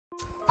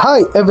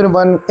Hi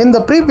everyone, in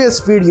the previous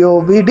video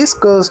we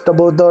discussed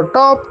about the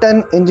top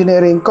 10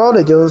 engineering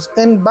colleges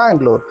in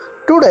Bangalore.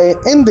 Today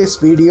in this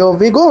video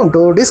we are going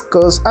to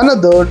discuss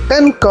another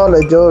 10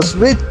 colleges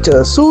which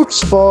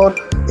suits for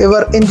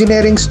your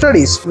engineering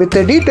studies with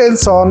the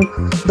details on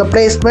the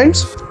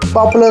placements,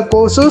 popular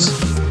courses,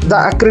 the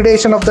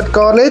accreditation of that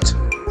college,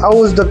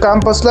 how is the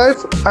campus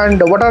life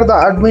and what are the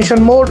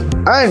admission mode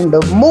and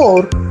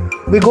more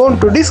we are going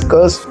to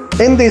discuss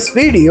in this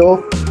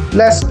video.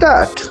 Let's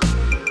start.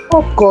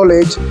 Top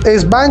college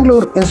is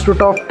Bangalore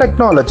Institute of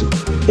Technology.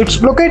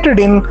 It's located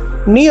in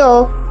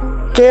near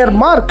Care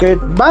Market,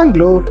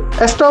 Bangalore,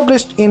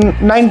 established in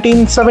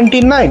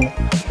 1979.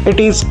 It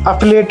is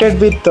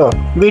affiliated with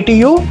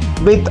VTU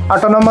with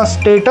autonomous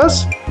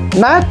status,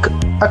 NAAC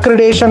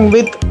accreditation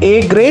with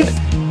A grade,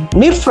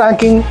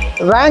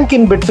 NIRF rank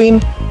in between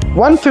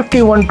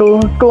 151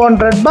 to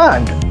 200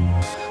 band.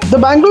 The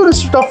Bangalore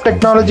Institute of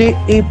Technology,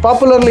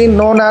 popularly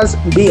known as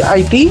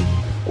BIT,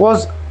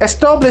 was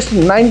established in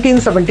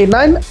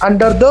 1979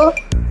 under the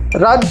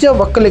Rajya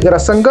Vakkaligara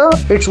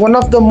Sangha. It's one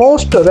of the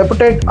most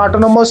reputed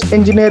autonomous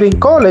engineering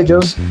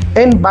colleges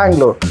in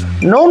Bangalore,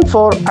 known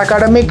for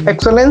academic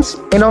excellence,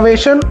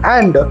 innovation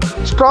and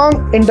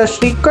strong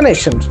industry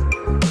connections.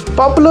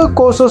 Popular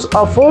courses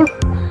offered,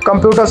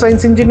 computer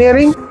science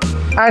engineering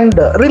and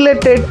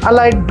related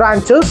allied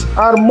branches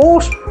are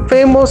most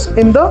famous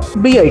in the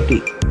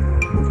BIT.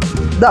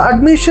 The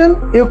admission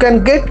you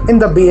can get in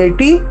the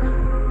BIT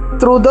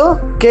through the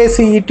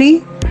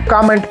CMrit,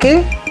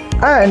 Cmrit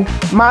and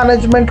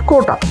management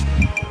quota.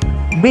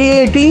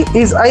 BIT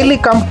is highly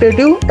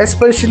competitive,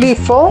 especially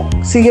for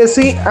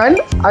CSE and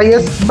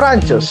IS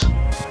branches.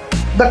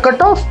 The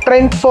cutoff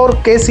trend for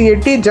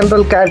Cmrit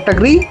general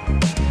category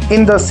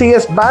in the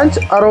CS branch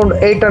around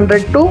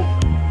 800 to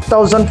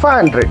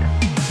 1500.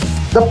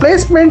 The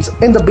placements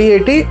in the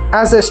BIT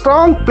has a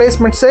strong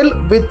placement cell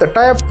with the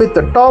tie-up with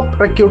the top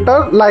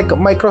recruiter like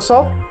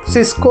Microsoft,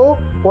 Cisco,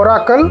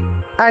 Oracle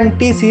and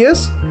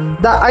TCS.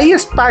 The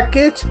highest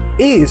package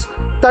is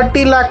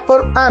 30 lakh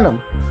per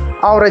annum.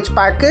 Average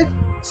package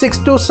 6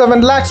 to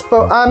 7 lakhs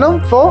per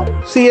annum for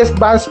CS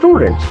band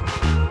students.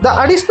 The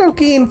additional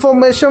key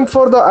information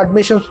for the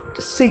admission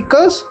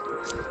seekers: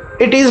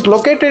 it is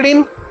located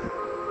in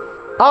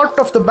heart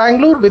of the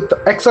Bangalore with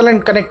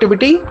excellent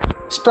connectivity,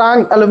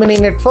 strong alumni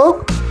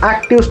network,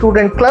 active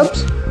student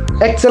clubs,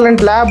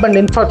 excellent lab and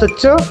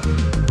infrastructure,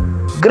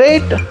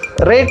 great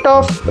rate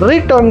of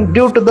return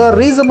due to the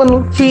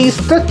reasonable fee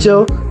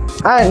structure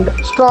and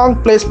strong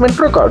placement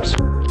records.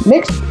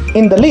 Next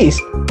in the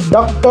list,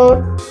 Dr.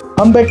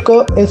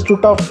 Ambedkar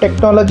Institute of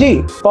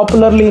Technology,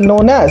 popularly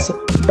known as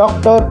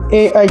Dr.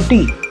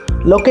 AIT,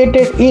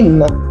 located in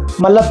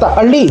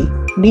Mallattahalli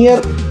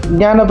near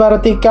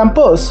Jnanabharati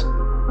campus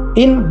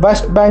in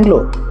West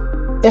Bangalore.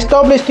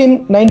 Established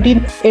in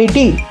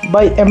 1980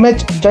 by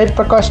M.H.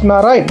 Jaiprakash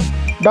Narayan,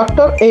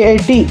 Dr.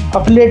 AIT,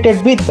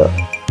 affiliated with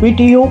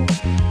VTU,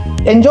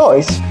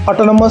 enjoys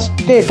autonomous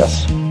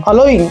status,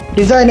 allowing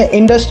design an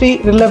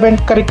industry-relevant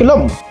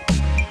curriculum.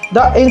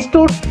 The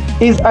institute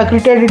is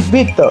accredited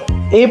with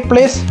A+,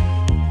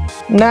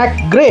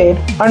 NAAC grade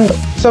and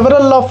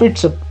several of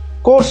its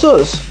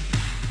courses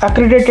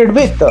accredited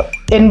with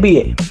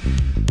NBA.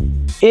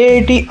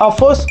 AIT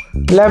offers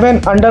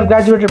 11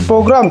 undergraduate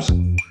programs,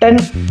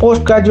 10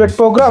 postgraduate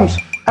programs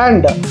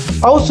and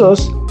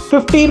houses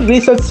 15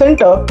 research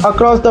centers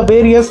across the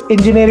various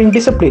engineering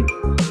disciplines.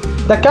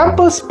 The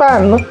campus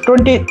spans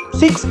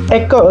 26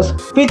 acres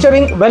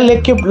featuring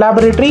well-equipped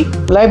laboratory,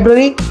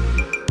 library,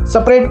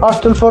 separate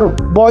hostel for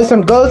boys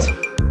and girls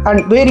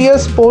and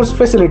various sports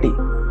facilities,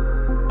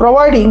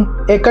 providing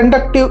a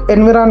conducive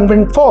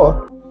environment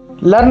for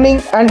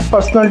learning and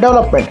personal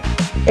development.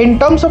 In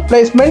terms of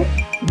placement,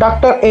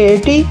 Dr.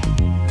 AIT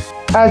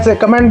has a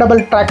commendable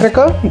track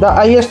record. The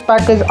highest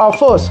package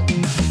offers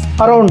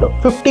around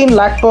 15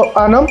 lakh per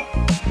annum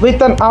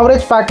with an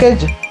average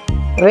package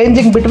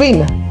ranging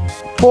between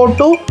 4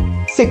 to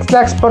 6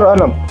 lakhs per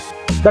annum.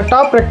 The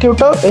top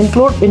recruiter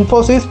include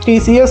Infosys,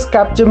 TCS,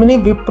 Capgemini,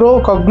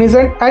 Wipro,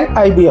 Cognizant and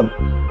IBM.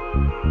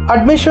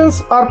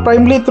 Admissions are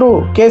primarily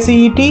through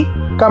Cmrit,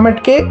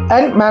 Cmrit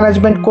and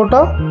management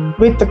quota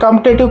with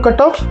competitive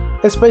cutoffs,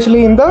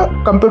 especially in the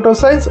computer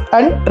science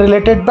and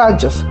related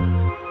branches.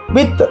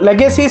 With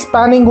legacy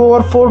spanning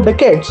over 4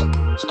 decades,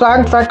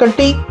 strong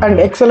faculty and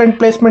excellent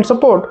placement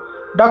support,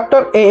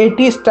 Dr.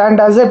 AIT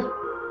stands as a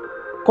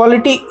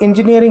quality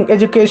engineering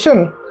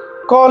education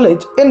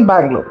college in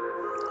Bangalore.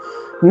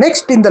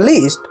 Next in the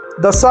list,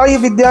 the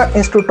Vidya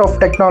Institute of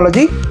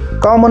Technology,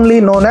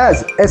 commonly known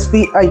as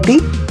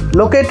SVIT,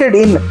 located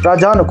in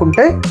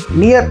Rajanukunte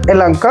near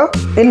Elanka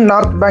in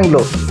North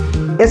Bangalore.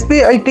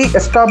 SVIT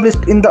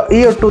established in the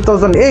year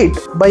 2008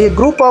 by a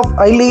group of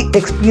highly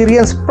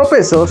experienced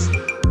professors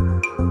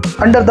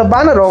under the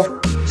banner of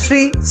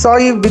Sri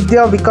Sai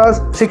Vidya Vikas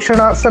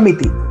Shikshana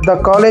Samiti.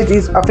 The college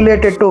is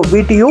affiliated to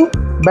VTU,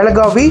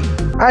 Belagavi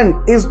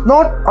and is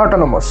not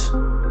autonomous.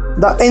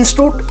 The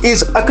institute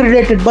is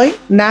accredited by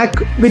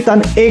NAAC with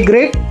an A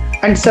grade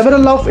and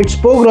several of its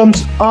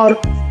programs are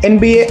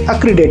NBA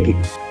accredited.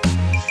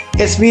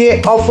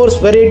 SVA offers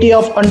variety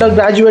of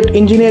undergraduate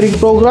engineering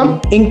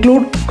programs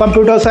include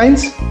computer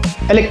science,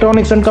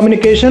 electronics and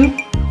communication,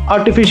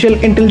 artificial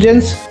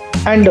intelligence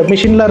and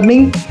machine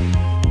learning,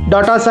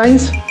 data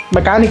science,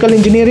 mechanical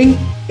engineering,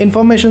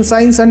 information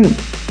science and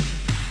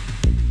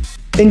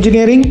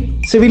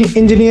engineering, civil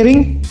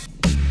engineering.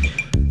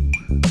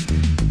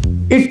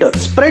 It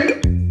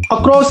spread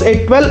across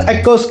a 12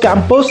 acres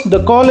campus.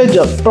 The college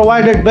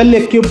provided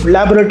well-equipped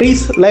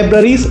laboratories,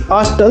 libraries,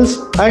 hostels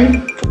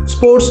and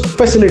sports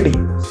facilities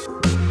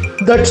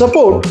that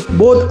support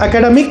both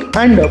academic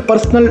and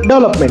personal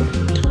development.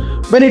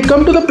 When it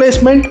comes to the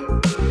placement,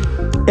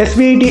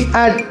 SVIT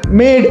had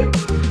made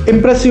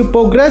impressive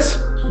progress.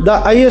 The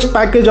highest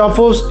package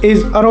offers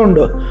is around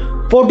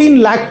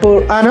 14 lakh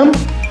per annum,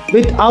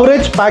 with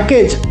average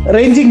package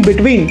ranging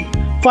between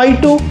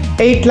 5 to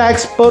 8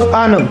 lakhs per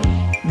annum.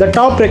 The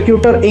top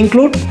recruiter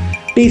include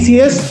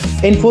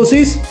TCS,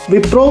 Infosys,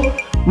 Wipro,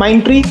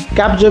 Mindtree,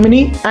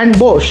 Capgemini and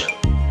Bosch.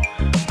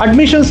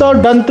 Admissions are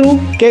done through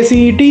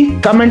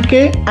KCET,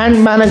 Cmrit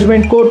and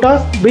management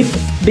quota with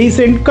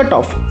decent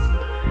cutoff.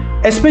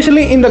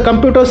 Especially in the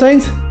computer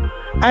science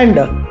and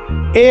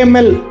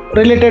AML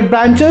related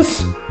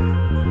branches,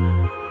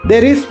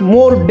 there is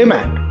more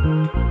demand.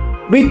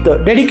 With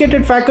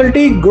dedicated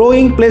faculty,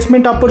 growing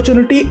placement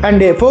opportunity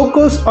and a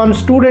focus on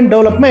student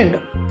development,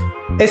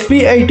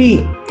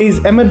 SVIT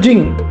is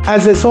emerging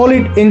as a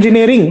solid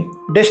engineering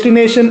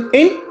destination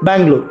in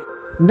Bangalore.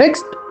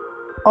 Next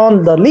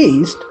on the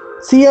list,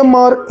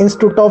 CMR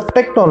Institute of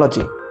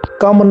Technology,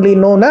 commonly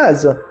known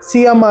as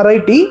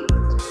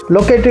CMRIT,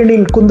 located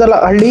in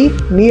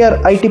Kundalahalli near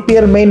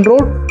ITPL Main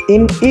Road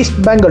in East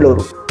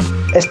Bangalore.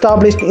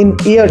 Established in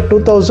year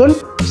 2000,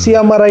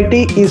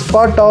 CMRIT is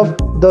part of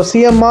the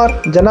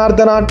CMR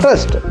Janardana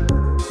Trust.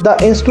 The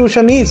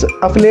institution is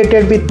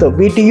affiliated with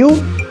VTU,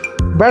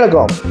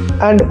 Belgaum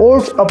and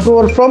holds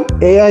approval from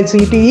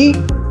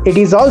AICTE. It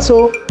is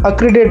also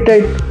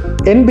accredited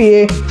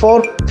NBA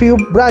for few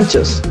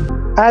branches.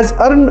 Has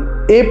earned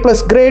A+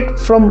 grade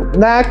from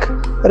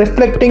NAAC,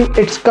 reflecting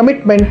its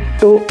commitment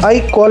to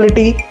high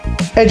quality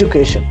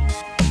education.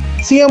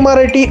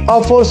 CMRIT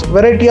offers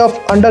variety of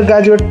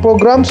undergraduate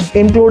programs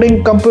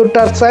including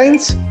computer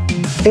science,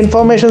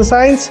 information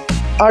science,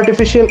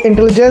 artificial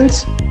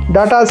intelligence,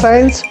 data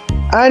science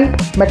and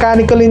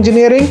mechanical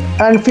engineering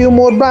and few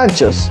more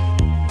branches.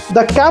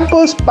 The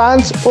campus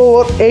spans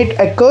over 8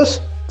 acres,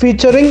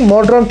 featuring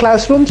modern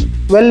classrooms,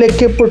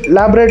 well-equipped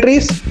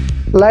laboratories,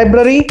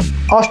 library,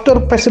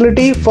 hostel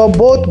facility for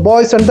both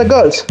boys and the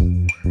girls.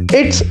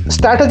 Its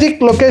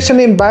strategic location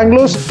in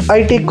Bangalore's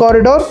IT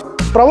corridor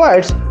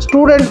provides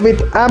students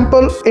with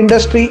ample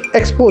industry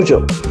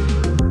exposure.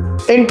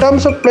 In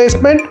terms of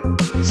placement,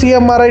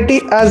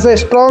 CMRIT has a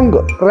strong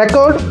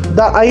record.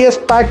 The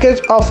highest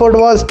package offered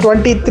was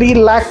 23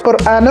 lakh per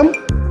annum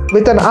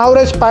with an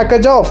average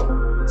package of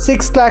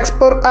 6 lakhs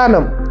per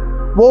annum.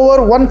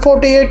 Over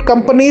 148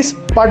 companies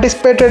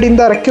participated in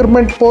the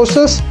recruitment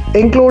process,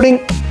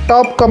 including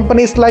top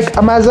companies like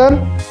Amazon,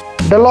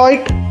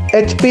 Deloitte,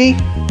 HP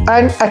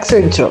and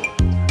Accenture.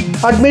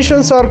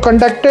 Admissions are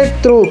conducted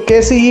through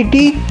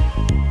KCET,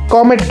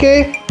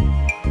 Cmrit,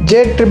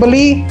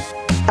 JEE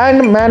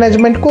and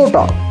management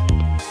quota.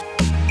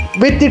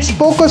 With its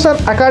focus on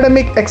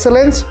academic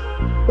excellence,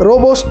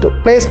 robust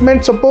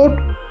placement support,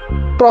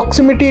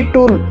 proximity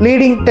to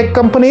leading tech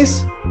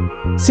companies,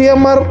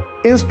 CMR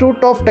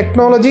Institute of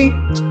Technology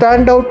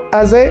stand out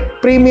as a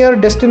premier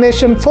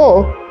destination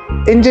for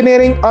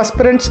engineering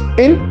aspirants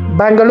in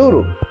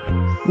Bangalore.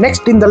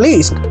 Next in the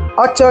list,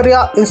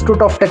 Acharya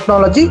Institute of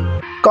Technology,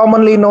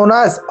 commonly known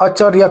as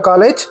Acharya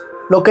College,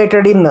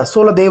 located in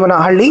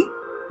Soladevanahallli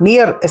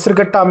near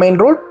Esrighatta Main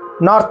Road,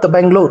 North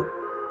Bangalore.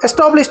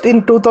 Established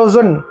in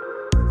 2000,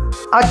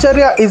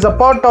 Acharya is a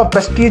part of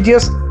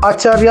prestigious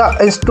Acharya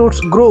Institutes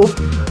group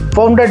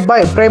founded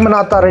by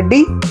Premanatha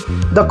Reddy.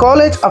 The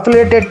college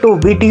affiliated to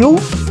VTU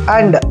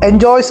and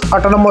enjoys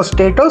autonomous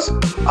status,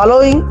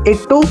 allowing it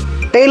to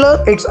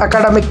tailor its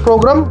academic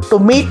program to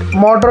meet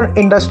modern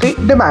industry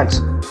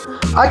demands.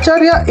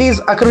 Acharya is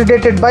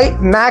accredited by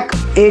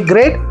NAAC A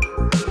grade.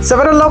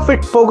 Several of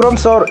its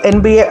programs are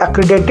NBA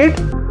accredited,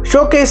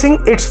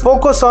 showcasing its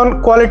focus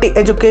on quality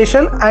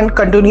education and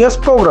continuous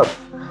program.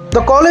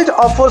 The college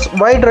offers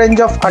wide range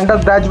of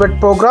undergraduate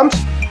programs,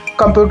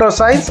 computer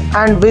science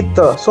and with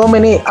so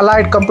many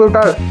allied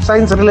computer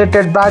science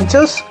related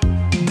branches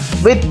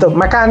with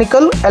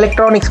mechanical,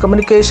 electronics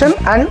communication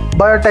and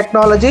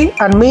biotechnology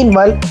and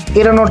meanwhile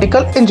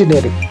aeronautical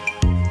engineering.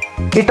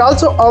 It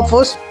also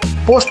offers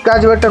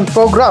postgraduate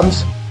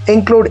programs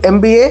include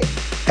MBA,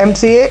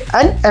 MCA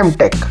and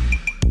MTech.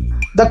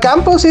 The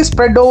campus is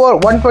spread over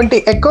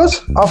 120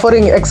 acres,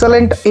 offering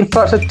excellent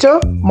infrastructure,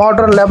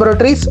 modern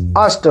laboratories,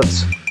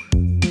 hostels.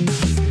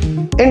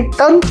 In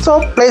terms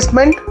of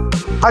placement,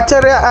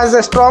 Acharya has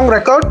a strong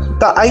record.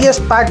 The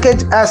highest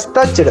package has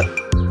touched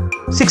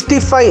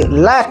 65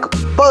 lakh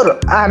per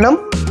annum,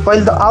 while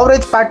the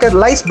average package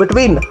lies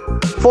between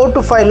 4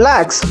 to 5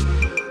 lakhs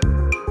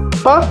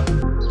per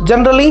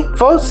generally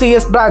for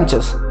CS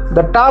branches.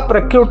 The top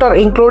recruiter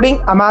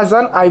including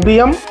Amazon,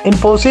 IBM,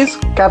 Infosys,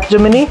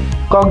 Capgemini,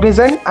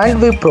 Cognizant and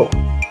Wipro.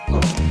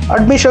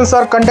 Admissions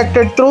are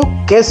conducted through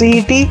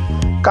KCET,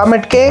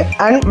 Cmrit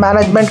and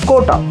management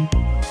quota,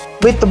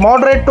 with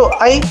moderate to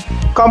high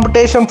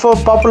competition for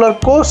popular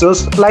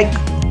courses like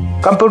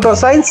computer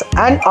science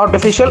and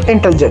artificial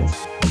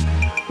intelligence.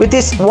 With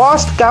its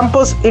vast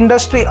campus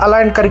industry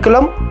aligned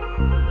curriculum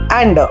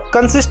and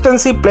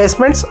consistency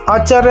placements,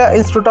 Acharya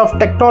Institute of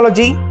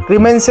Technology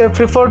remains a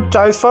preferred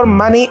choice for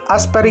many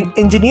aspiring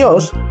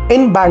engineers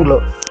in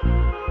Bangalore.